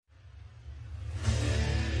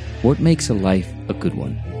What makes a life a good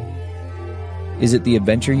one? Is it the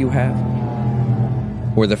adventure you have?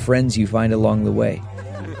 Or the friends you find along the way?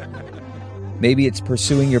 Maybe it's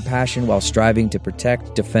pursuing your passion while striving to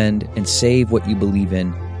protect, defend, and save what you believe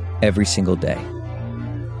in every single day.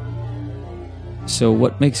 So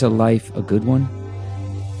what makes a life a good one?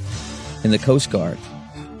 In the Coast Guard,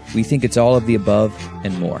 we think it's all of the above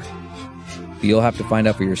and more. But you'll have to find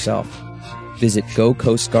out for yourself. Visit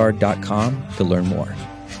gocoastguard.com to learn more.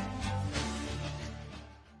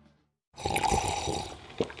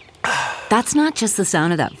 That's not just the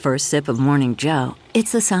sound of that first sip of Morning Joe.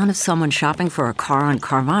 It's the sound of someone shopping for a car on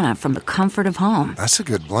Carvana from the comfort of home. That's a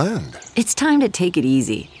good blend. It's time to take it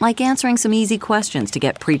easy, like answering some easy questions to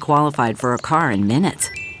get pre-qualified for a car in minutes.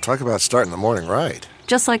 Talk about starting the morning right.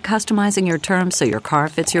 Just like customizing your terms so your car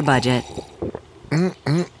fits your budget.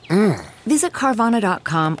 Visit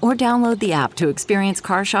Carvana.com or download the app to experience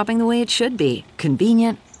car shopping the way it should be.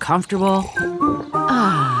 Convenient, comfortable.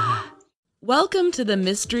 Welcome to the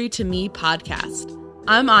Mystery to Me podcast.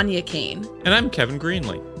 I'm Anya Kane. And I'm Kevin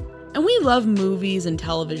Greenlee. And we love movies and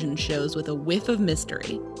television shows with a whiff of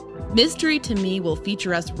mystery. Mystery to Me will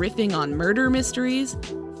feature us riffing on murder mysteries,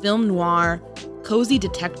 film noir, cozy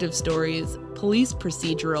detective stories, police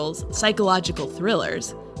procedurals, psychological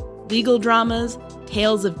thrillers, legal dramas,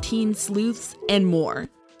 tales of teen sleuths, and more.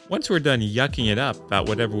 Once we're done yucking it up about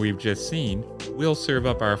whatever we've just seen, we'll serve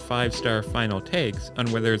up our 5-star final takes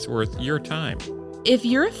on whether it's worth your time. If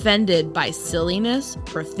you're offended by silliness,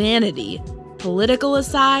 profanity, political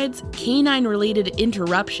asides, canine-related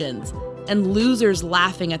interruptions, and losers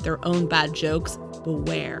laughing at their own bad jokes,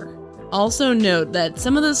 beware. Also note that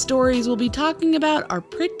some of the stories we'll be talking about are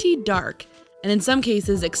pretty dark, and in some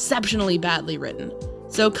cases exceptionally badly written.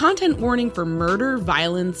 So content warning for murder,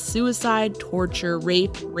 violence, suicide, torture,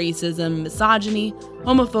 rape, racism, misogyny,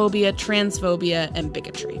 homophobia, transphobia, and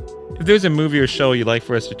bigotry. If there's a movie or show you'd like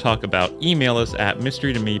for us to talk about, email us at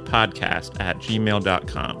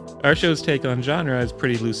mysterytomepodcast@gmail.com. Our show's take on genre is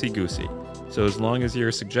pretty loosey-goosey, so as long as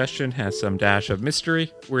your suggestion has some dash of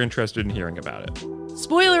mystery, we're interested in hearing about it.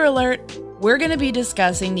 Spoiler alert, we're going to be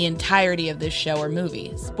discussing the entirety of this show or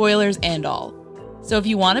movie, spoilers and all. So if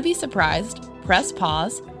you want to be surprised, press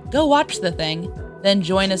pause, go watch the thing, then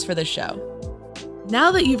join us for the show.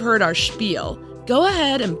 Now that you've heard our spiel, go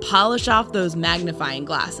ahead and polish off those magnifying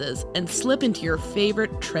glasses and slip into your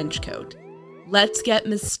favorite trench coat. Let's get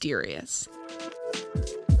mysterious.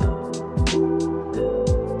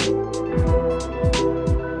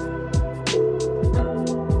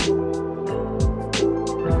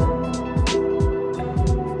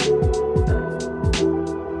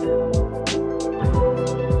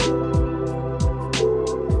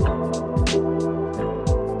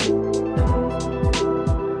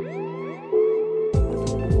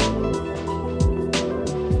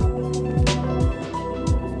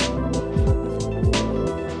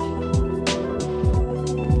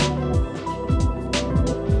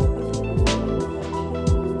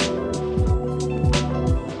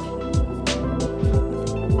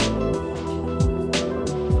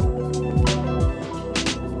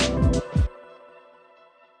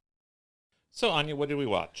 So, Anya, what did we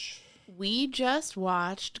watch? We just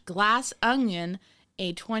watched Glass Onion,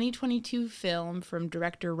 a 2022 film from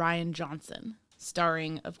director Rian Johnson,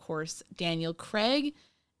 starring, of course, Daniel Craig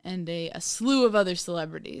and a slew of other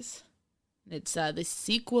celebrities. It's the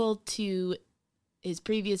sequel to his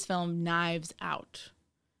previous film, Knives Out.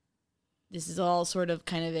 This is all sort of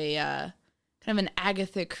kind of an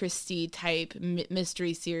Agatha Christie type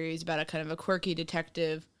mystery series about a kind of a quirky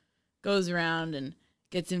detective goes around and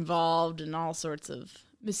gets involved in all sorts of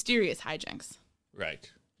mysterious hijinks.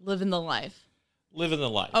 Right. Living the life. Living the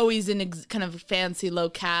life. Always in kind of fancy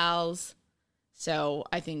locales. So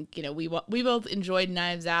I think, we both enjoyed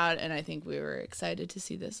Knives Out, and I think we were excited to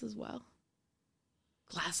see this as well.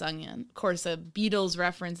 Glass Onion. Of course, a Beatles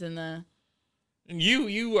reference in the... And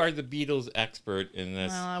you are the Beatles expert in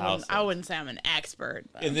this house. I wouldn't say I'm an expert.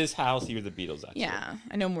 But... In this house, you're the Beatles expert. Yeah,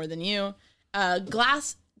 I know more than you.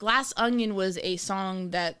 Glass Onion was a song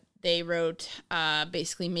that they wrote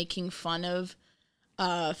basically making fun of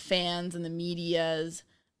fans and the media's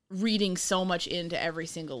reading so much into every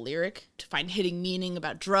single lyric to find hidden meaning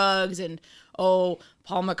about drugs and, Paul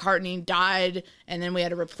McCartney died and then we had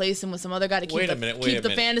to replace him with some other guy to keep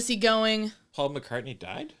the fantasy going. Paul McCartney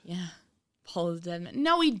died? Yeah. Paul is dead.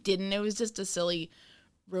 No, he didn't. It was just a silly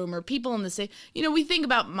rumor. People in the same, we think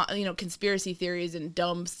about, conspiracy theories and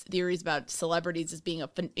dumb theories about celebrities as being a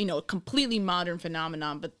completely modern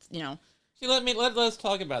phenomenon, but, See, let's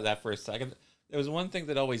talk about that for a second. There was one thing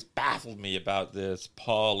that always baffled me about this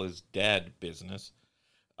Paul is dead business.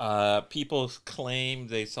 People claimed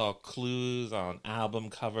they saw clues on album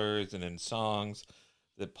covers and in songs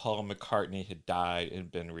that Paul McCartney had died and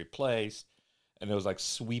been replaced. And it was like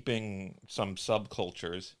sweeping some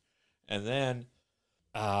subcultures. And then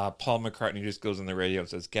Paul McCartney just goes on the radio and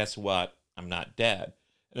says, "Guess what? I'm not dead."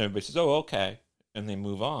 And everybody says, "Oh, okay." And they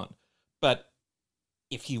move on. But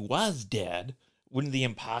if he was dead, wouldn't the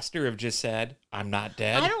imposter have just said, "I'm not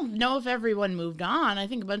dead"? I don't know if everyone moved on. I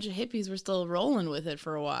think a bunch of hippies were still rolling with it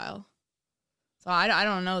for a while. So I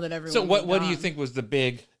don't know that everyone. So what do you on. think was the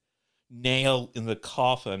big nail in the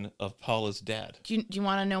coffin of Paul is dead? Do you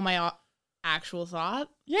want to know my actual thought?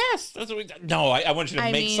 Yes, that's what we. No, I want you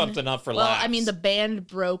to make something up for laughs. Well, I mean, the band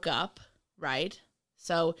broke up, right?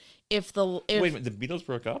 So if wait a minute, the Beatles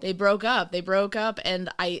broke up? They broke up, and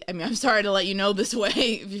I mean, I'm sorry to let you know this way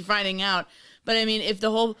if you're finding out, but I mean, if the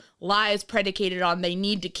whole lie is predicated on they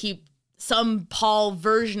need to keep some Paul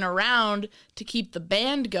version around to keep the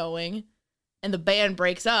band going, and the band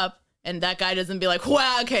breaks up, and that guy doesn't be like,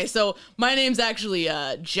 "Wow, okay, so my name's actually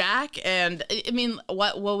Jack," and I mean,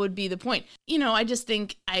 what would be the point? You know, I just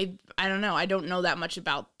think I don't know. I don't know that much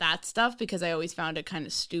about that stuff because I always found it kind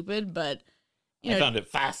of stupid, but. I found it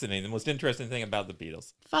fascinating. The most interesting thing about the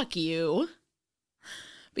Beatles. Fuck you.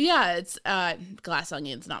 But yeah, it's Glass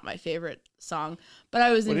Onion's not my favorite song. But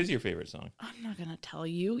What is your favorite song? I'm not gonna tell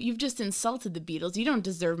you. You've just insulted the Beatles. You don't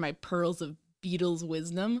deserve my pearls of Beatles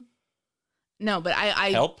wisdom. No, but I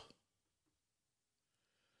Help?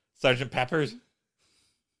 Sgt. Pepper's?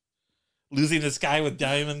 Losing the Sky with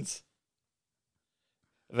Diamonds?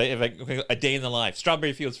 A Day in the Life.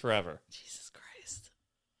 Strawberry Fields Forever. Jesus Christ.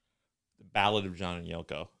 The Ballad of John and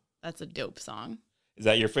Yoko. That's a dope song. Is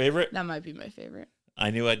that your favorite? That might be my favorite.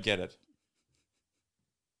 I knew I'd get it.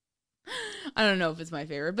 I don't know if it's my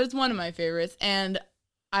favorite, but it's one of my favorites. And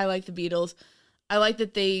I like the Beatles. I like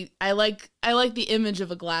that I like the image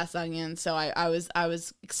of a glass onion. So I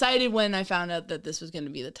was excited when I found out that this was going to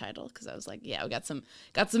be the title, because I was like, yeah, we got some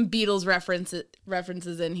Beatles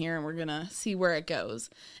references in here, and we're gonna see where it goes.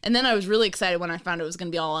 And then I was really excited when I found it was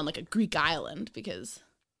going to be all on like a Greek island, because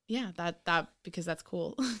because that's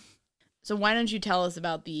cool. So why don't you tell us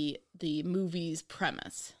about the movie's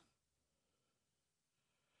premise?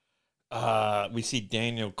 We see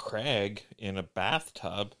Daniel Craig in a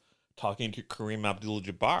bathtub talking to Kareem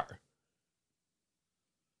Abdul-Jabbar.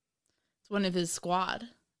 It's one of his squad.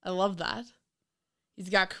 I love that. He's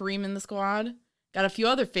got Kareem in the squad. Got a few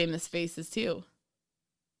other famous faces too.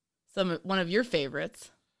 One of your favorites.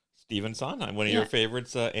 Stephen Sondheim. One of your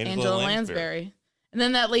favorites, Angela Lansbury. And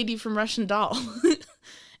then that lady from Russian Doll.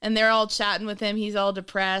 And they're all chatting with him. He's all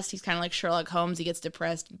depressed. He's kind of like Sherlock Holmes. He gets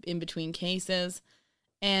depressed in between cases.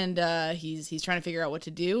 And he's trying to figure out what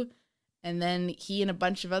to do. And then he and a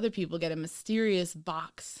bunch of other people get a mysterious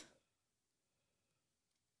box.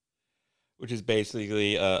 Which is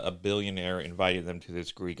basically a billionaire invited them to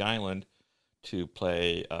this Greek island to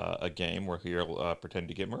play a game where he'll pretend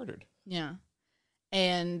to get murdered. Yeah.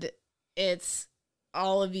 And it's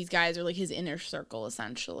all of these guys are like his inner circle,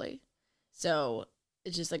 essentially. So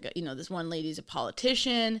it's just like, this one lady's a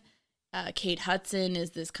politician. Kate Hudson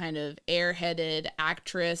is this kind of airheaded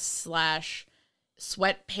actress /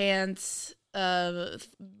 sweatpants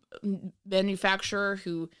manufacturer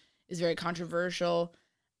who is very controversial.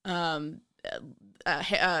 Aaron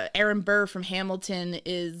Burr from Hamilton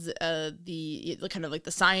is the kind of like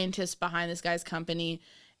the scientist behind this guy's company.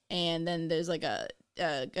 And then there's like a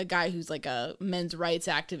guy who's like a men's rights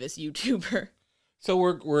activist YouTuber. So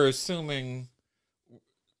we're assuming,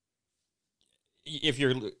 if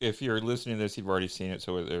you're listening to this, you've already seen it,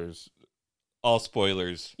 so there's all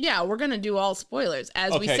spoilers. Yeah, we're going to do all spoilers,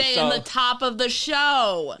 as we say in the top of the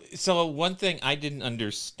show. So one thing I didn't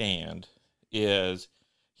understand is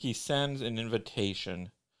he sends an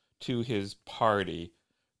invitation to his party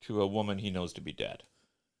to a woman he knows to be dead.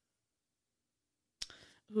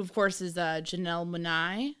 Who, of course, is Janelle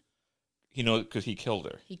Monáe. He knows because he killed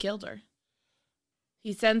her. He killed her.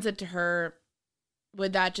 He sends it to her.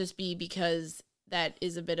 Would that just be because that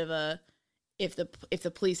is a bit of a... If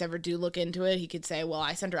the police ever do look into it, he could say, well,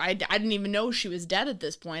 I sent her... I didn't even know she was dead at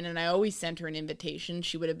this point, and I always sent her an invitation.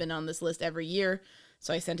 She would have been on this list every year,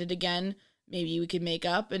 so I sent it again. Maybe we could make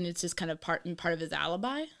up, and it's just kind of part of his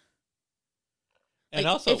alibi. And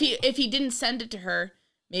like, also... If he didn't send it to her,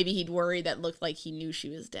 maybe he'd worry that looked like he knew she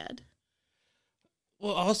was dead.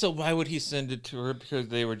 Well, also, why would he send it to her? Because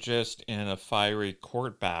they were just in a fiery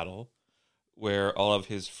court battle where all of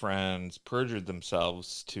his friends perjured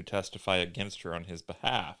themselves to testify against her on his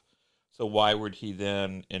behalf. So why would he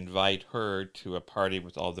then invite her to a party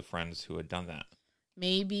with all the friends who had done that?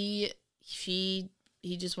 Maybe he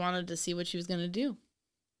just wanted to see what she was going to do.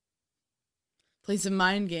 Play some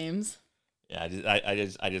mind games. Yeah,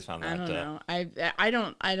 I just found that. I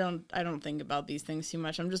don't know. I don't think about these things too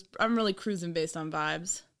much. I'm really cruising based on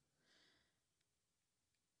vibes.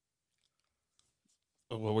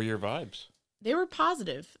 What were your vibes? They were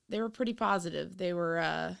positive. They were pretty positive. They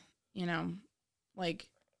were, you know, like,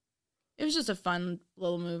 it was just a fun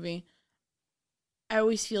little movie. I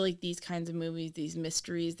always feel like these kinds of movies, these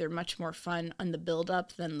mysteries, they're much more fun on the build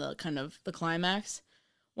up than the kind of the climax.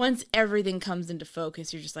 Once everything comes into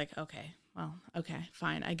focus, you're just like, okay, well, okay,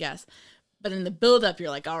 fine, I guess. But in the build up, you're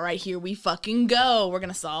like, all right, here we fucking go. We're going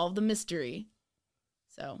to solve the mystery.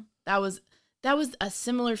 So that was a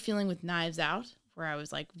similar feeling with Knives Out, where I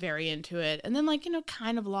was like very into it. And then like, you know,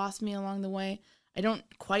 kind of lost me along the way. I don't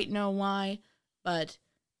quite know why, but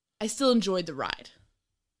I still enjoyed the ride.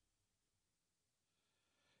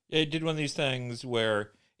 It did one of these things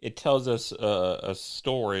where it tells us a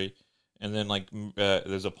story, and then like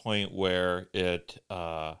there's a point where it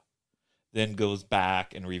then goes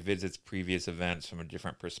back and revisits previous events from a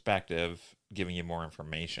different perspective, giving you more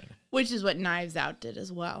information. Which is what Knives Out did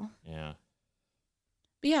as well. Yeah.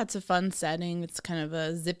 But yeah, it's a fun setting. It's kind of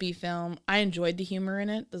a zippy film. I enjoyed the humor in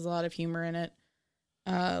it. There's a lot of humor in it.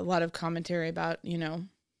 A lot of commentary about, you know,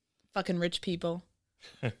 fucking rich people,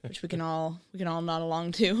 which we can all nod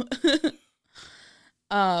along to.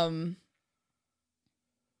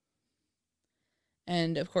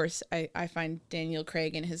 And of course, I find Daniel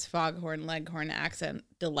Craig and his foghorn leghorn accent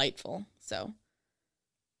delightful. So,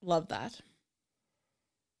 love that.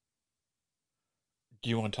 Do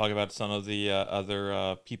you want to talk about some of the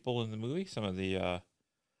other people in the movie? Some of the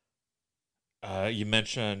you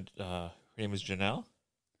mentioned her name was Janelle.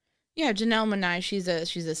 Yeah, Janelle Monáe. She's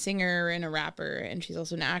a singer and a rapper, and she's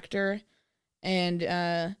also an actor.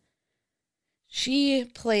 And she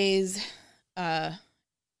plays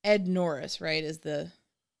Ed Norris, right? Is the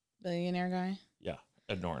billionaire guy? Yeah,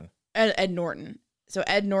 Ed Norton. Ed Norton. So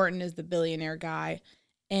Ed Norton is the billionaire guy,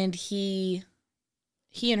 and he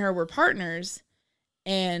and her were partners,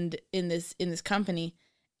 and in this company.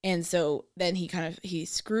 And so then he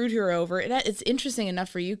screwed her over. It's interesting enough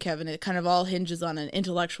for you, Kevin. It kind of all hinges on an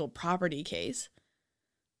intellectual property case.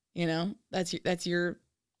 You know, that's your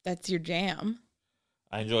jam.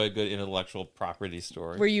 I enjoy a good intellectual property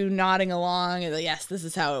story. Were you nodding along and like, yes, this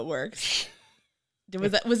is how it works?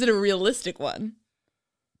 Was it a realistic one?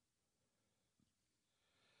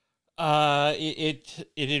 It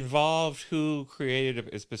involved who created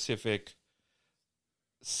a specific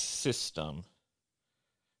system.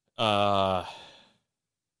 It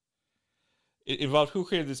involved who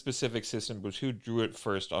created the specific system, but who drew it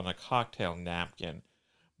first on a cocktail napkin.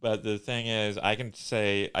 But the thing is, I can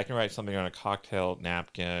write something on a cocktail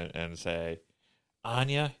napkin and say,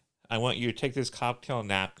 Anya, I want you to take this cocktail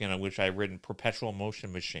napkin on which I've written perpetual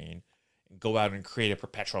motion machine and go out and create a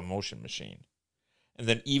perpetual motion machine. And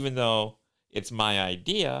then even though it's my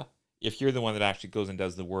idea, if you're the one that actually goes and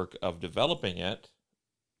does the work of developing it,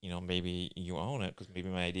 you know, maybe you own it because maybe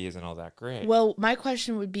my idea isn't all that great. Well, my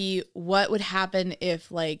question would be, what would happen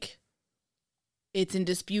if, like, it's in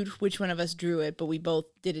dispute which one of us drew it, but we both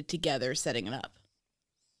did it together setting it up?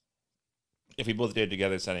 If we both did it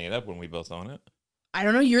together setting it up, wouldn't we both own it? I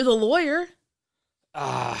don't know. You're the lawyer.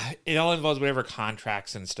 It all involves whatever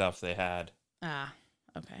contracts and stuff they had.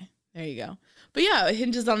 Okay. There you go. But yeah, it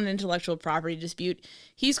hinges on an intellectual property dispute.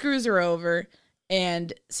 He screws her over.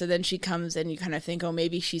 And so then she comes and you kind of think, oh,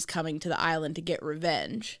 maybe she's coming to the island to get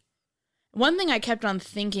revenge. One thing I kept on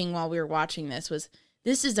thinking while we were watching this was,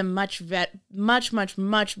 this is a much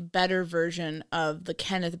better version of the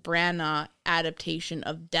Kenneth Branagh adaptation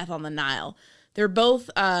of Death on the Nile. They're both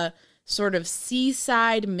sort of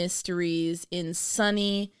seaside mysteries in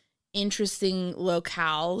sunny, interesting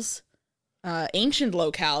locales. Ancient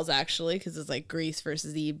locales, actually, because it's like Greece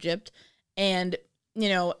versus Egypt. And you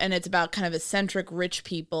know, and it's about kind of eccentric rich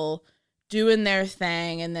people doing their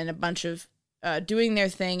thing, and then a bunch of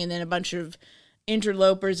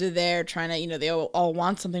interlopers are there trying to, you know, they all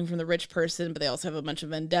want something from the rich person, but they also have a bunch of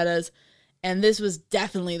vendettas. And this was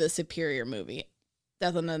definitely the superior movie.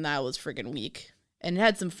 Death on the Nile was friggin' weak, and it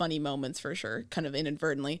had some funny moments for sure, kind of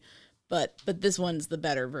inadvertently, but this one's the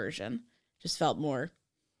better version. Just felt more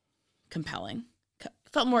compelling,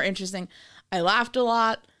 felt more interesting. I laughed a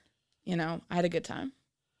lot. You know, I had a good time.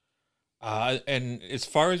 And as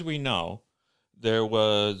far as we know, there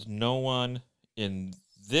was no one in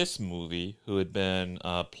this movie who had been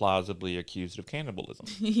plausibly accused of cannibalism.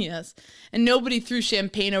 Yes. And nobody threw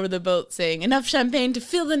champagne over the boat saying, enough champagne to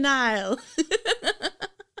fill the Nile.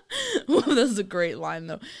 Well, that's a great line,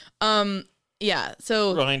 though. Yeah,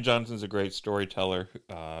 so... Rian Johnson's a great storyteller.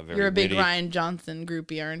 Very You're a big witty. Rian Johnson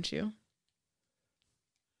groupie, aren't you?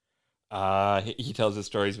 He tells his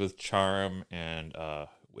stories with charm and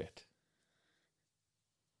wit.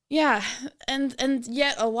 Yeah, and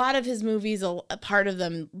yet a lot of his movies, a part of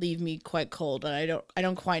them leave me quite cold, and I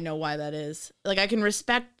don't quite know why that is. Like I can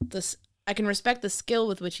respect the skill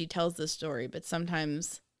with which he tells the story, but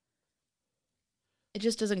sometimes it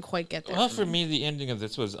just doesn't quite get there. Well, for me, the ending of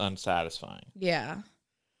this was unsatisfying. Yeah.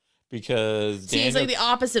 Because See, it's like the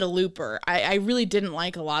opposite of Looper. I really didn't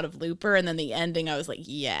like a lot of Looper, and then the ending, I was like,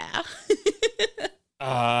 yeah.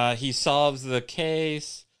 He solves the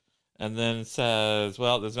case and then says,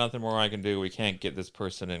 well, there's nothing more I can do. We can't get this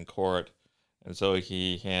person in court. And so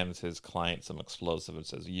he hands his client some explosive and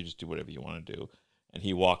says, you just do whatever you want to do. And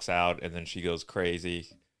he walks out, and then she goes crazy.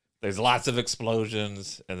 There's lots of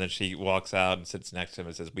explosions, and then she walks out and sits next to him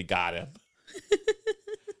and says, we got him.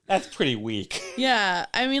 That's pretty weak. Yeah,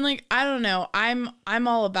 I mean, like, I don't know. I'm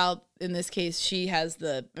all about, in this case, she has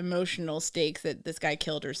the emotional stakes that this guy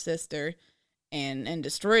killed her sister and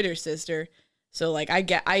destroyed her sister. So like I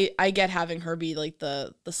get having her be like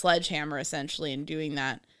the sledgehammer essentially and doing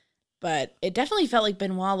that. But it definitely felt like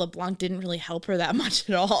Benoit LeBlanc didn't really help her that much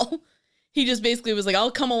at all. He just basically was like, I'll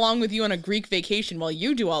come along with you on a Greek vacation while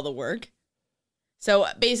you do all the work. So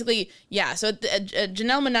basically, yeah, so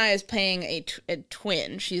Janelle Monáe is playing a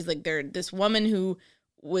twin. She's like, this woman who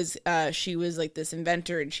was, she was like this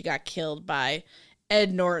inventor and she got killed by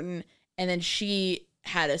Ed Norton. And then she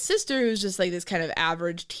had a sister who's just like this kind of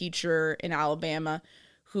average teacher in Alabama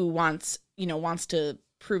who wants to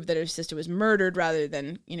prove that her sister was murdered rather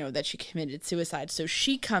than, that she committed suicide. So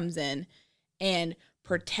she comes in and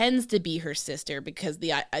pretends to be her sister because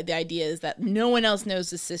the idea is that no one else knows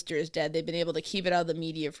the sister is dead. They've been able to keep it out of the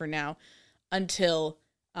media for now until,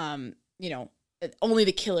 only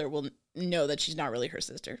the killer will know that she's not really her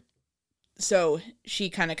sister. So she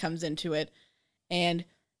kind of comes into it and,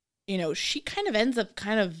 she kind of ends up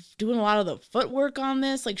kind of doing a lot of the footwork on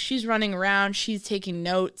this. Like she's running around, she's taking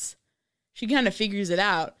notes. She kind of figures it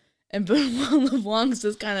out. And Benoit LeBlanc's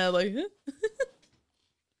just kind of like,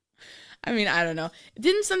 I mean, I don't know.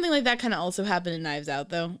 Didn't something like that kind of also happen in Knives Out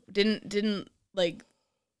though? Didn't the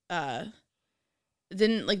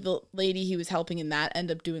lady he was helping in that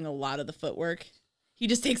end up doing a lot of the footwork? He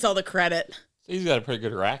just takes all the credit. So he's got a pretty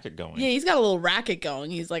good racket going. Yeah, he's got a little racket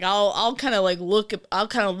going. He's like, I'll kind of look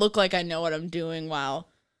like I know what I'm doing while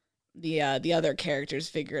the other characters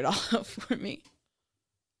figure it all out for me.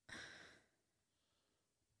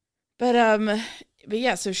 But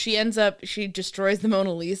yeah, so she destroys the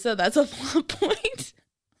Mona Lisa. That's a plot point.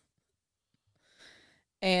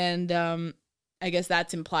 And I guess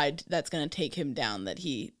that's implied that's going to take him down that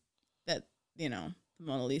the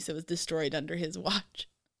Mona Lisa was destroyed under his watch.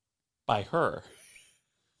 By her.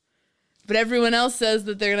 But everyone else says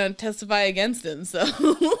that they're going to testify against him. So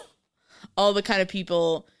all the kind of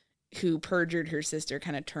people who perjured her sister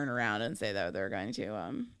kind of turn around and say that they're going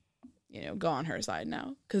to go on her side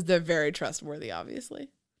now because they're very trustworthy, obviously.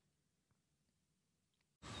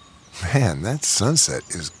 Man, that sunset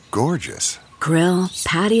is gorgeous. Grill,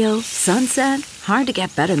 patio, sunset. Hard to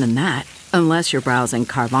get better than that. Unless you're browsing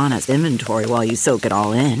Carvana's inventory while you soak it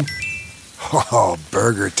all in. Oh,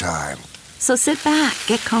 burger time. So sit back,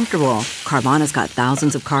 get comfortable. Carvana's got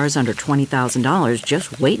thousands of cars under $20,000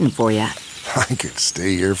 just waiting for you. I could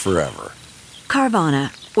stay here forever. Carvana,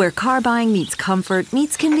 where car buying meets comfort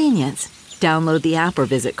meets convenience. Download the app or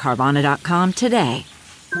visit Carvana.com today.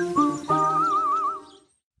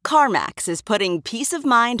 CarMax is putting peace of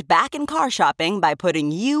mind back in car shopping by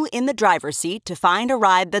putting you in the driver's seat to find a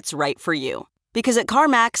ride that's right for you. Because at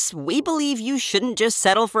CarMax, we believe you shouldn't just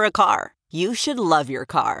settle for a car. You should love your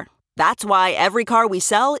car. That's why every car we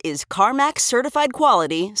sell is CarMax certified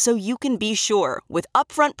quality, so you can be sure with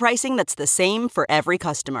upfront pricing that's the same for every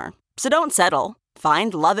customer. So don't settle.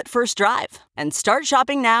 Find love at first drive and start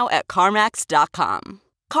shopping now at CarMax.com.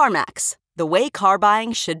 CarMax, the way car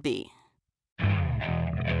buying should be.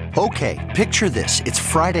 Okay, picture this. It's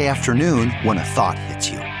Friday afternoon when a thought hits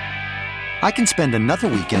you. I can spend another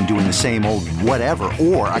weekend doing the same old whatever,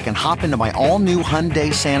 or I can hop into my all-new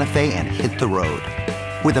Hyundai Santa Fe and hit the road.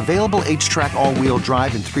 With available H-Track all-wheel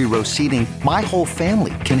drive and 3-row seating, my whole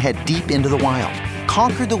family can head deep into the wild.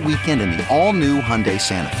 Conquer the weekend in the all-new Hyundai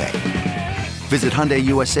Santa Fe. Visit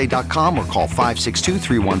HyundaiUSA.com or call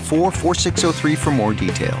 562-314-4603 for more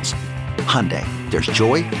details. Hyundai, there's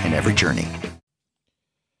joy in every journey.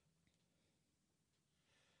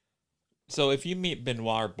 So if you meet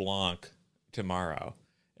Benoit Blanc tomorrow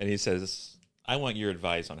and he says, I want your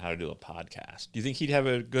advice on how to do a podcast, do you think he'd have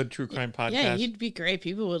a good true crime podcast? Yeah, he'd be great.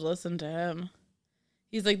 People would listen to him.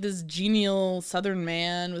 He's like this genial Southern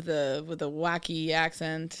man with a wacky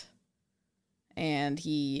accent. And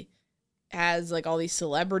he has like all these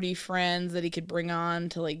celebrity friends that he could bring on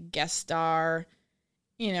to like guest star.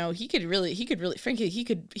 You know, he could really, frankly, he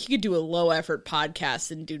could do a low effort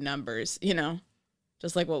podcast and do numbers, you know,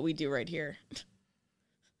 just like what we do right here.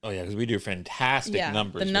 Oh yeah, because we do fantastic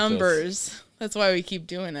numbers. The numbers. That's why we keep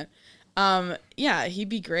doing it. Yeah, he'd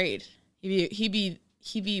be great. He'd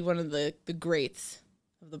be one of the greats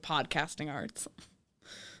of the podcasting arts.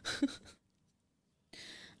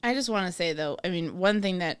 I just want to say though, I mean, one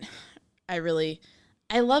thing that I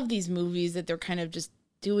love these movies that they're kind of just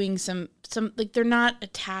doing some like they're not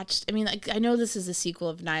attached. I mean, like I know this is a sequel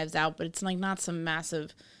of Knives Out, but it's like not some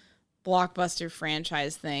massive blockbuster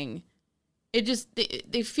franchise thing. It just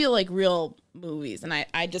they feel like real movies, and I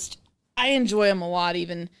enjoy them a lot,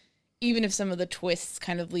 even if some of the twists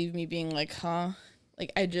kind of leave me being like, huh?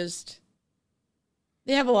 Like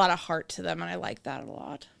they have a lot of heart to them, and I like that a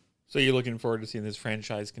lot. So you're looking forward to seeing this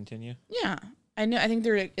franchise continue? Yeah, I know. I think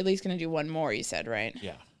they're at least going to do one more. You said, right?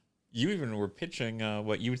 Yeah. You even were pitching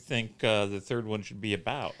what you think the third one should be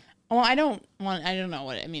about. Well, I don't know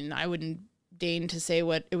what I mean. I wouldn't deign to say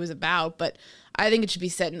what it was about, but I think it should be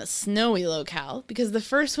set in a snowy locale because the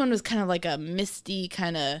first one was kind of like a misty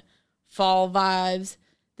kind of fall vibes.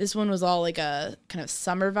 This one was all like a kind of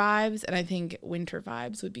summer vibes, and I think winter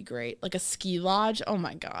vibes would be great. Like a ski lodge. Oh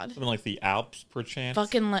my God. Something like the Alps, perchance?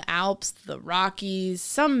 Fucking the Alps, the Rockies,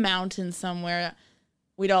 some mountain somewhere.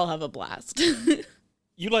 We'd all have a blast.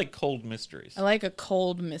 You like cold mysteries. I like a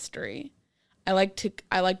cold mystery. I like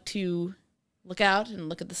to look out and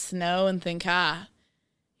look at the snow and think, you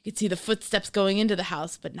could see the footsteps going into the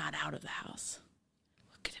house, but not out of the house.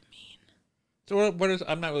 What could it mean? So what is?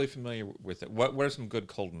 I'm not really familiar with it. What are some good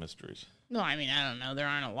cold mysteries? No, I mean, I don't know. There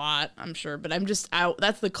aren't a lot, I'm sure, but I'm just out.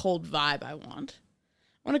 That's the cold vibe I want.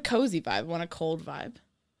 I want a cozy vibe. I want a cold vibe.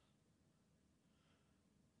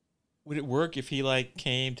 Would it work if he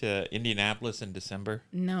came to Indianapolis in December?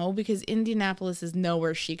 No, because Indianapolis is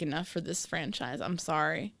nowhere chic enough for this franchise. I'm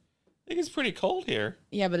sorry. I think it's pretty cold here.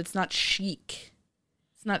 Yeah, but it's not chic.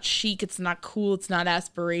 It's not chic. It's not cool. It's not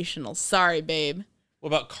aspirational. Sorry, babe. What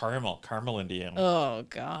about Carmel, Indiana? Oh,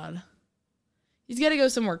 God. He's got to go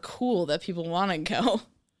somewhere cool that people want to go.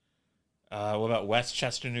 What about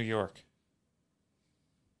Westchester, New York?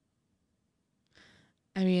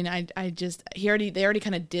 I mean, they already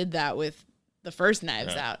kind of did that with the first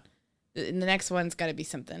Knives Out. The next one's got to be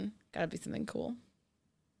something cool.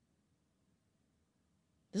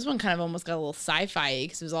 This one kind of almost got a little sci-fi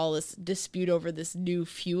because there's all this dispute over this new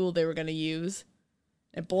fuel they were going to use.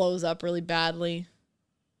 It blows up really badly.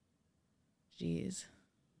 Jeez.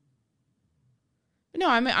 But no,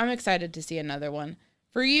 I'm excited to see another one.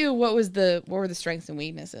 For you, what were the strengths and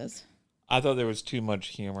weaknesses? I thought there was too much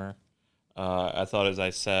humor. I thought, as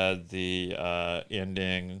I said, the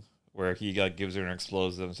ending where he gives her an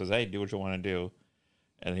explosive and says, "Hey, do what you want to do,"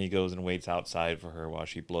 and he goes and waits outside for her while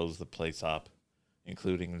she blows the place up,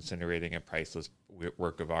 including incinerating a priceless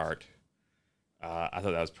work of art. I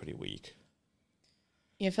thought that was pretty weak.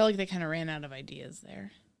 Yeah, I felt like they kind of ran out of ideas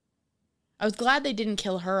there. I was glad they didn't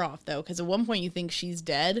kill her off, though, because at one point you think she's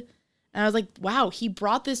dead. And I was like, wow, he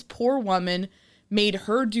brought this poor woman, made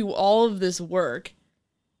her do all of this work,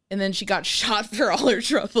 and then she got shot for all her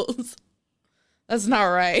troubles. That's not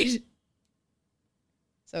right.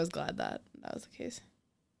 So I was glad that was the case.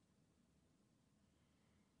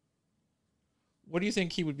 What do you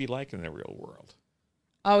think he would be like in the real world?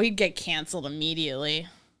 Oh, he'd get canceled immediately.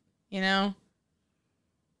 You know?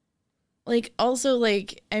 Also,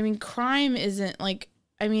 I mean, crime isn't,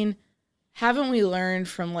 haven't we learned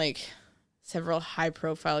from, several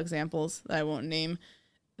high-profile examples that I won't name,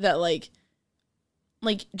 that,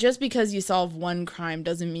 just because you solve one crime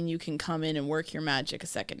doesn't mean you can come in and work your magic a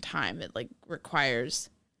second time. It, requires...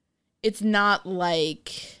 It's not,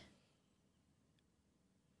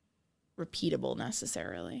 repeatable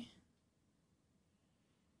necessarily.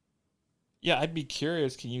 Yeah, I'd be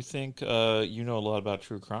curious. Can you think you know a lot about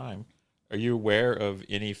true crime? Are you aware of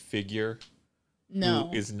any figure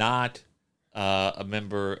who is not a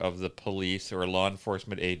member of the police or a law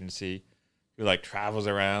enforcement agency who travels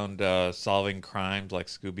around solving crimes like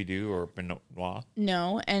Scooby-Doo or Benoit?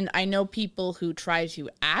 No, and I know people who try to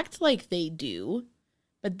act like they do,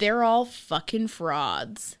 but they're all fucking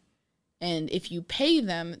frauds. And if you pay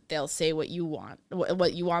them, they'll say what you want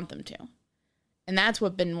them to. And that's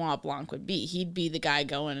what Benoit Blanc would be. He'd be the guy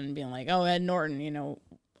going and being like, "Oh, Ed Norton,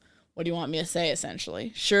 what do you want me to say,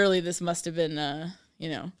 essentially? Surely this must have been,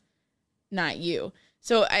 not you."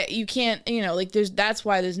 So you can't, that's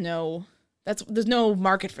why there's no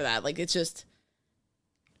market for that. It's just,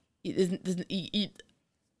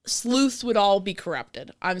 sleuths would all be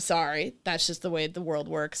corrupted. I'm sorry. That's just the way the world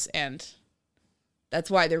works. And That's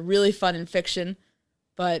why they're really fun in fiction.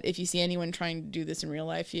 But if you see anyone trying to do this in real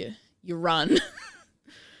life, you run.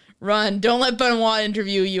 Run. Don't let Benoit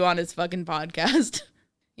interview you on his fucking podcast.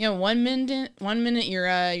 You know, one minute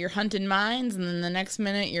you're hunting mines, and then the next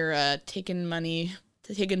minute you're taking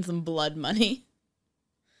some blood money.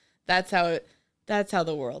 That's how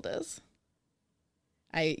the world is.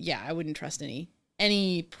 I wouldn't trust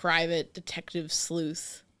any private detective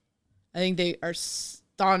sleuth. I think they are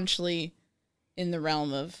staunchly in the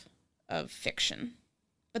realm of fiction.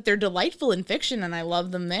 But they're delightful in fiction, and I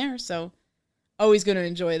love them there, so always going to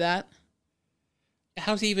enjoy that.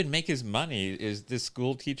 How does he even make his money? Is this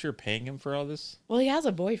school teacher paying him for all this? Well, he has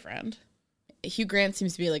a boyfriend. Hugh Grant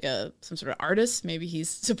seems to be like some sort of artist. Maybe he's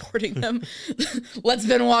supporting them. Lets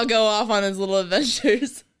Benoit go off on his little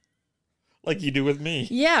adventures. Like you do with me.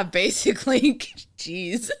 Yeah, basically.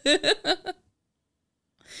 Jeez.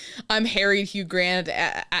 I'm harried Hugh Grant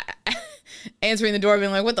answering the door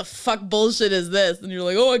being like, what the fuck bullshit is this? And you're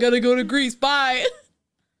like, oh, I gotta go to Greece. Bye.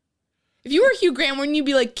 If you were Hugh Grant, wouldn't you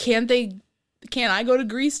be like, can't I go to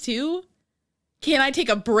Greece too? Can't I take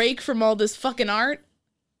a break from all this fucking art?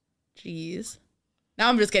 Jeez. Now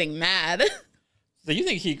I'm just getting mad. So you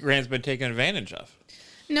think Hugh Grant's been taken advantage of?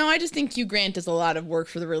 No, I just think Hugh Grant does a lot of work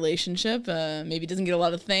for the relationship. Maybe doesn't get a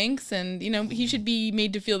lot of thanks. And, he should be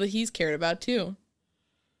made to feel that he's cared about too.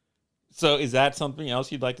 So is that something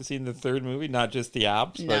else you'd like to see in the third movie? Not just the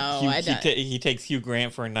Alps, no, but he takes Hugh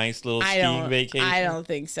Grant for a nice little skiing vacation? I don't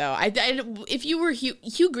think so. If you were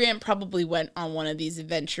Hugh Grant probably went on one of these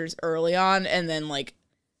adventures early on and then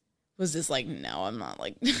was just like, no, I'm not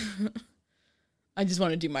I just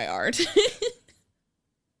want to do my art.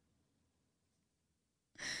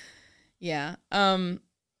 Yeah.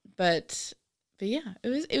 But yeah,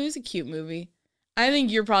 it was a cute movie. I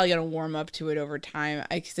think you're probably gonna warm up to it over time.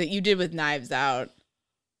 You did with Knives Out.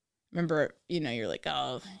 Remember, you're like,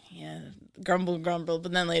 oh yeah, grumble,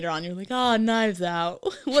 but then later on you're like, oh, Knives Out.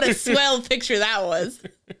 What a swell picture that was.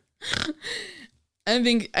 I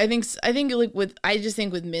just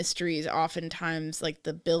think with mysteries, oftentimes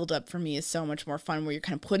the build up for me is so much more fun where you're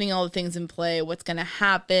kind of putting all the things in play, what's gonna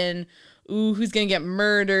happen, who's gonna get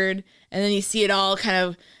murdered, and then you see it all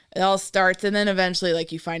starts, and then eventually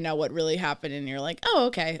you find out what really happened, and you're like, oh,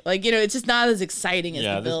 okay. It's just not as exciting as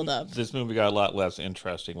the build up. This movie got a lot less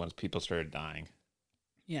interesting once people started dying.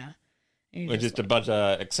 Yeah. Just a bunch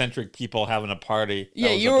of eccentric people having a party.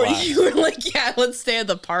 Yeah, you were like, yeah, let's stay at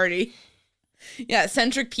the party. Yeah,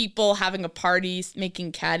 eccentric people having a party,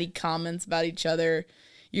 making catty comments about each other.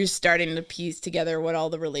 You're starting to piece together what all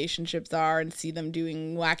the relationships are and see them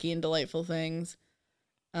doing wacky and delightful things.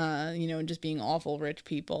 And just being awful rich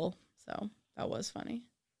people. So that was funny.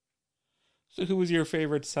 So who was your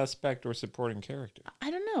favorite suspect or supporting character?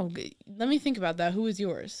 I don't know. Let me think about that. Who was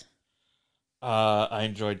yours? I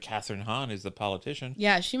enjoyed Catherine Hahn as the politician.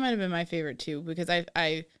 Yeah, she might have been my favorite too, because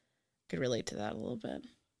I could relate to that a little bit.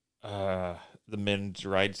 The men's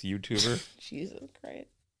rights YouTuber. Jesus Christ.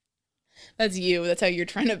 That's you. That's how you're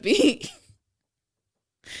trying to be.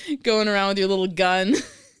 Going around with your little gun.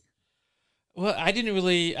 Well, I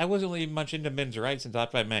wasn't really much into men's rights until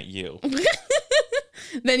after I met you.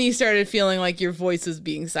 Then you started feeling like your voice was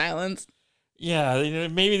being silenced. Yeah,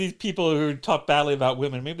 maybe these people who talk badly about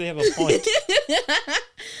women, maybe they have a point.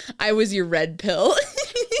 I was your red pill.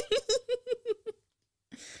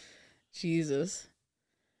 Jesus.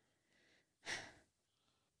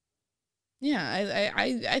 Yeah,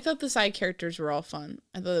 I thought the side characters were all fun.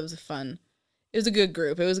 I thought it was a good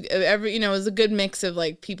group. It was it was a good mix of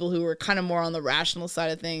people who were kind of more on the rational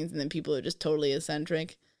side of things, and then people who are just totally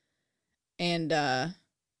eccentric, and then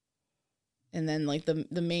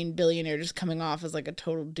the main billionaire just coming off as a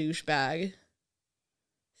total douchebag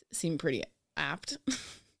seemed pretty apt.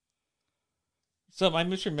 So my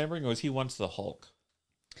misremembering was he wants the Hulk.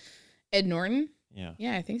 Ed Norton? Yeah.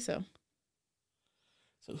 Yeah, I think so.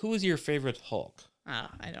 So who was your favorite Hulk?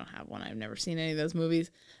 I don't have one. I've never seen any of those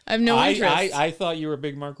movies. I have no interest. I thought you were a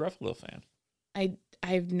big Mark Ruffalo fan. I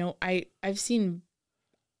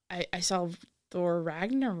saw Thor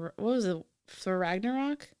Ragnarok. What was it? Thor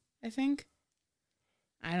Ragnarok, I think.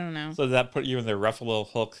 I don't know. So does that put you in the Ruffalo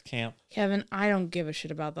Hulk camp? Kevin, I don't give a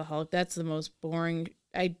shit about the Hulk. That's the most boring.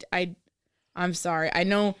 I'm sorry. I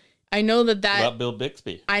know that about Bill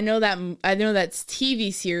Bixby. I know that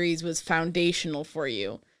TV series was foundational for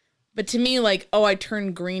you. But to me, I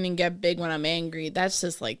turn green and get big when I'm angry. That's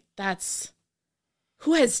just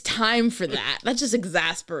who has time for that? That just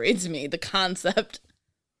exasperates me, the concept.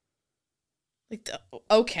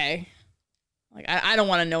 Okay. I don't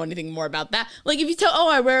want to know anything more about that. If you tell,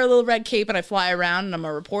 I wear a little red cape and I fly around and I'm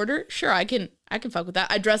a reporter, sure, I can I can fuck with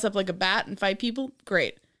that. I dress up like a bat and fight people.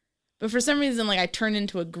 Great. But for some reason, like, I turn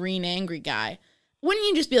into a green angry guy. Wouldn't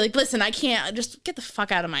you just be like, listen, I can't, just get the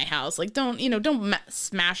fuck out of my house. Like, don't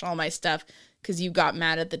smash all my stuff because you got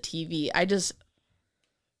mad at the TV. I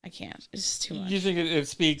can't. It's just too much. Do you think it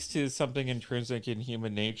speaks to something intrinsic in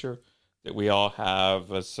human nature? That we all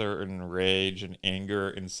have a certain rage and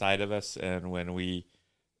anger inside of us, and when we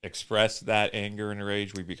express that anger and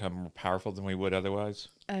rage, we become more powerful than we would otherwise?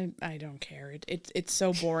 I don't care. It's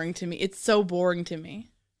so boring to me. It's so boring to me.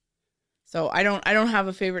 So I don't have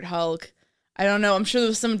a favorite Hulk. I don't know. I'm sure there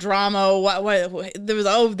was some drama. What there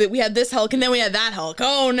was? We had this Hulk and then we had that Hulk.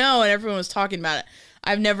 Oh no! And everyone was talking about it.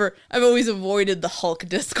 I've always avoided the Hulk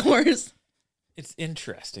discourse. It's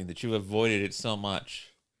interesting that you avoided it so much.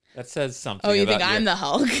 That says something. Oh, you think I'm the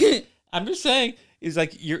Hulk? I'm just saying, it's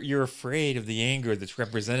like you're afraid of the anger that's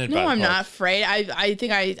represented by the Hulk. No, I'm not afraid. I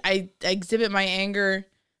think I exhibit my anger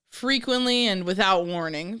frequently and without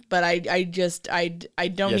warning, but I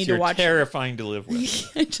don't need to watch. You're terrifying to live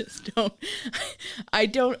with. I just don't. I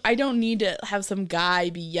don't need to have some guy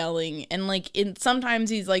be yelling and like sometimes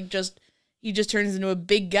he's like he just turns into a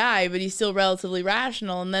big guy, but he's still relatively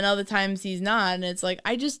rational, and then other times he's not, and it's like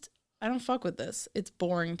I don't fuck with this. It's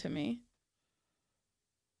boring to me.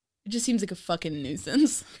 It just seems like a fucking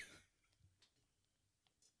nuisance.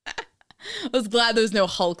 I was glad there was no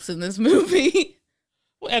Hulks in this movie.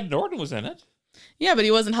 Well, Ed Norton was in it. Yeah, but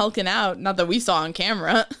he wasn't hulking out. Not that we saw on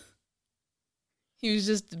camera. He was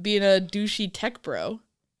just being a douchey tech bro.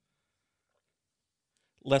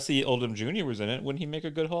 Leslie Odom Jr. was in it. Wouldn't he make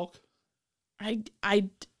a good Hulk? I'm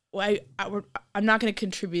not going to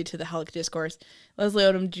contribute to the Hulk discourse. Leslie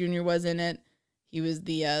Odom Jr. was in it. He was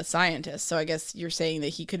the scientist. So I guess you're saying that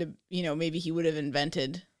he could have, maybe he would have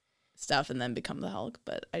invented stuff and then become the Hulk.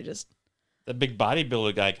 But the big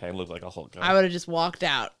bodybuilder guy kind of looked like a Hulk guy. I would have just walked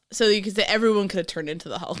out. So you could say everyone could have turned into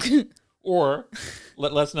the Hulk. Or,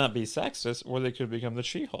 let's not be sexist, or they could become the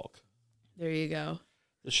She-Hulk. There you go.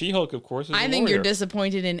 The She-Hulk, of course, is I a think lawyer. you're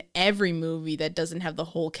disappointed in every movie that doesn't have the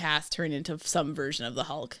whole cast turn into some version of the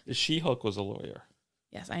Hulk. The She-Hulk was a lawyer.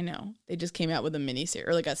 Yes, I know. They just came out with a mini-series,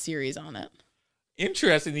 or like a series on it.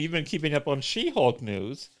 Interesting, you've been keeping up on She-Hulk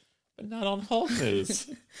news, but not on Hulk news.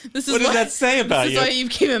 What does that say about you? This is why you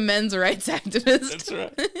became a men's rights activist. That's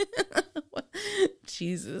right.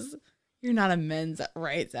 Jesus. You're not a men's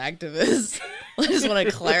rights activist. I just want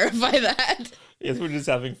to clarify that. Yes, we're just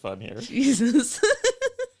having fun here. Jesus.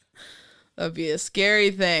 That would be a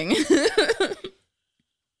scary thing.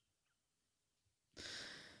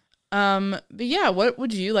 But yeah, what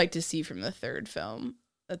would you like to see from the third film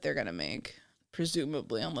that they're going to make?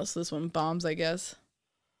 Presumably, unless this one bombs, I guess.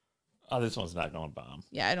 Oh, this one's not going to bomb.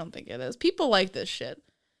 Yeah, I don't think it is. People like this shit.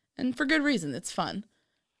 And for good reason. It's fun.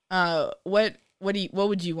 What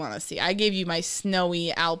would you want to see? I gave you my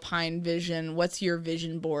snowy alpine vision. What's your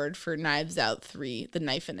vision board for Knives Out 3, The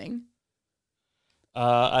Knifening?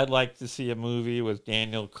 I'd like to see a movie with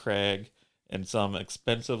Daniel Craig in some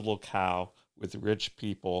expensive locale with rich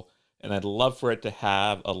people, and I'd love for it to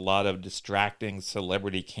have a lot of distracting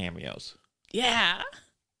celebrity cameos. Yeah.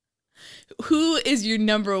 Who is your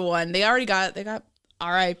number one? They got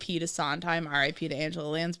R.I.P. to Sondheim, R.I.P. to Angela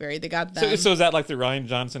Lansbury. They got them. So is that like the Rian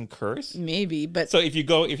Johnson curse? Maybe, but so if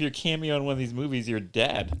you're cameo in one of these movies, you're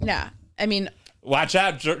dead. Yeah, I mean, watch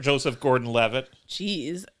out, Joseph Gordon-Levitt.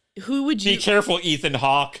 Jeez, who would you? Be careful, Ethan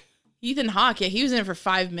Hawke. Ethan Hawke, yeah, he was in it for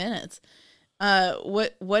 5 minutes.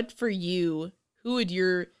 What for you? Who would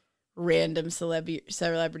your random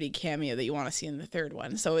celebrity cameo that you want to see in the third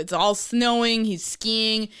one? So it's all snowing. He's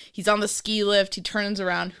skiing. He's on the ski lift. He turns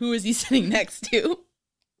around. Who is he sitting next to?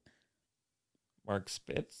 Mark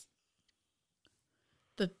Spitz.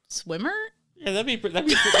 The swimmer? Yeah, that'd be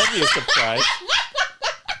a surprise.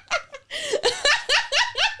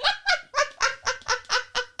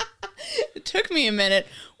 It took me a minute.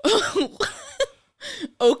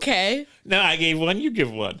 Okay. No, I gave one. You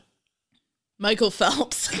give one. Michael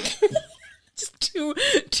Phelps. Just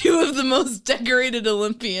two of the most decorated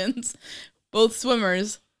Olympians. Both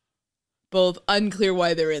swimmers. Both unclear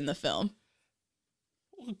why they're in the film.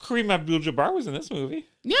 Well, Kareem Abdul-Jabbar was in this movie.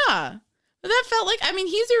 Yeah. But that felt like, I mean,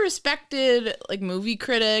 he's a respected movie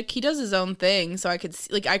critic. He does his own thing, so I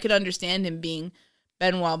could understand him being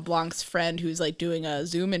Benoit Blanc's friend who's doing a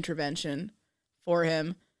Zoom intervention for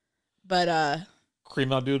him. But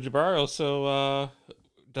Kareem Abdul-Jabbar also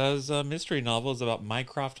does mystery novels about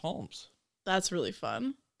Mycroft Holmes. That's really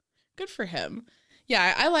fun. Good for him.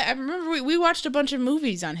 Yeah, I remember we watched a bunch of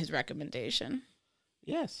movies on his recommendation.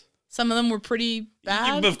 Yes. Some of them were pretty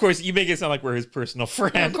bad. Of course, you make it sound like we're his personal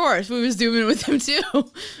friend. Of course, we was zooming with him too.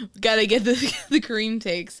 Got to get the Kareem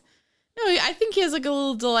takes. No, I think he has like a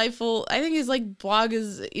little delightful. I think his like blog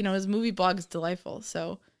is, his movie blog is delightful.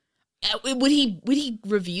 So, would he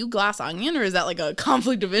review Glass Onion, or is that like a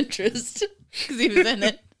conflict of interest because he was in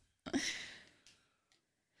it?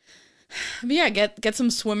 But yeah, get some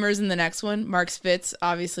swimmers in the next one. Mark Spitz,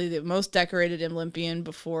 obviously the most decorated Olympian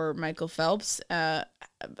before Michael Phelps.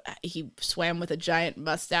 He swam with a giant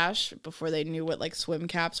mustache before they knew what like swim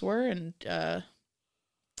caps were, and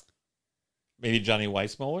maybe Johnny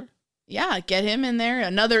Weissmuller. Yeah, get him in there.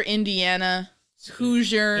 Another Indiana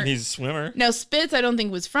Hoosier. And he's a swimmer. Now Spitz, I don't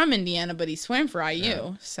think was from Indiana, but he swam for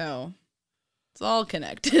IU, so it's all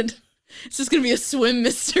connected. It's just gonna be a swim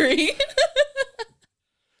mystery.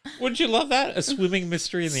 Wouldn't you love that? A swimming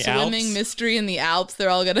mystery in the Alps? Swimming mystery in the Alps. They're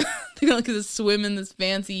all gonna swim in this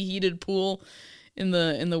fancy heated pool in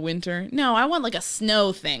the winter. No, I want like a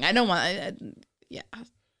snow thing. I don't want. Yeah,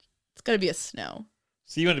 it's gotta be a snow.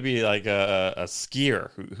 So you want to be like a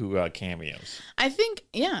skier who cameos? I think,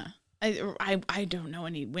 yeah. I don't know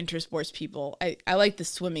any winter sports people. I like the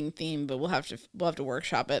swimming theme, but we'll have to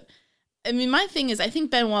workshop it. I mean, my thing is, I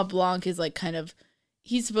think Benoit Blanc is like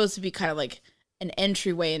he's supposed to be kind of like an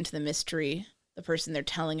entryway into the mystery, the person they're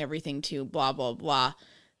telling everything to, blah, blah, blah.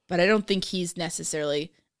 But I don't think he's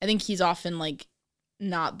necessarily, I think he's often like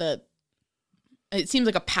not it seems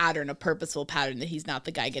like a purposeful pattern that he's not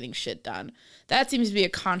the guy getting shit done. That seems to be a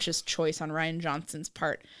conscious choice on Rian Johnson's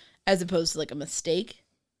part, as opposed to like a mistake.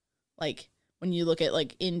 Like when you look at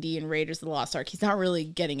like Indy and Raiders of the Lost Ark, he's not really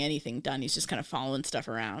getting anything done. He's just kind of following stuff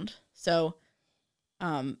around. So,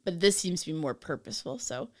 but this seems to be more purposeful.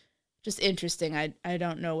 So just interesting. I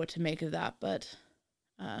don't know what to make of that, but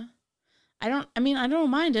I don't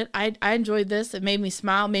mind it. I enjoyed this. It made me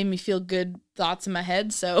smile, made me feel good thoughts in my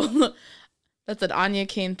head. So that's an Anya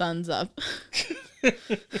Kane thumbs up.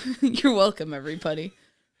 You're welcome, everybody.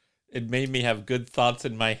 It made me have good thoughts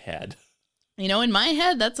in my head. In my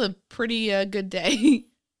head, that's a pretty good day.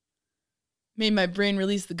 Made my brain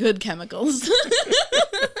release the good chemicals.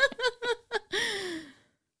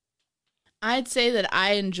 I'd say that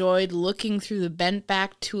I enjoyed looking through the bent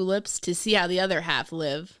back tulips to see how the other half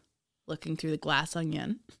live. Looking through the glass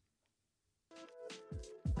onion.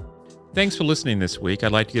 Thanks for listening this week.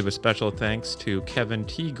 I'd like to give a special thanks to Kevin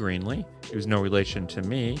T. Greenlee, who's no relation to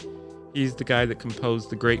me. He's the guy that composed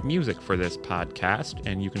the great music for this podcast,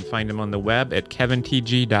 and you can find him on the web at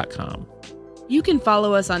kevintg.com. You can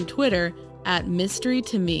follow us on Twitter at Mystery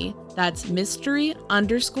to Me. That's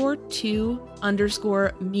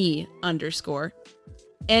mystery_to_me_.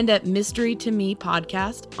 And at Mystery to Me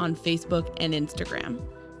Podcast on Facebook and Instagram.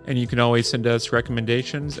 And you can always send us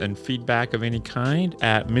recommendations and feedback of any kind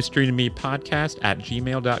at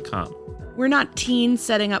mysterytomepodcast@gmail.com. We're not teens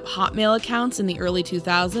setting up Hotmail accounts in the early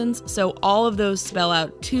 2000s, so all of those spell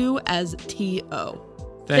out 2 as T-O.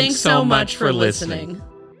 Thanks so much for listening.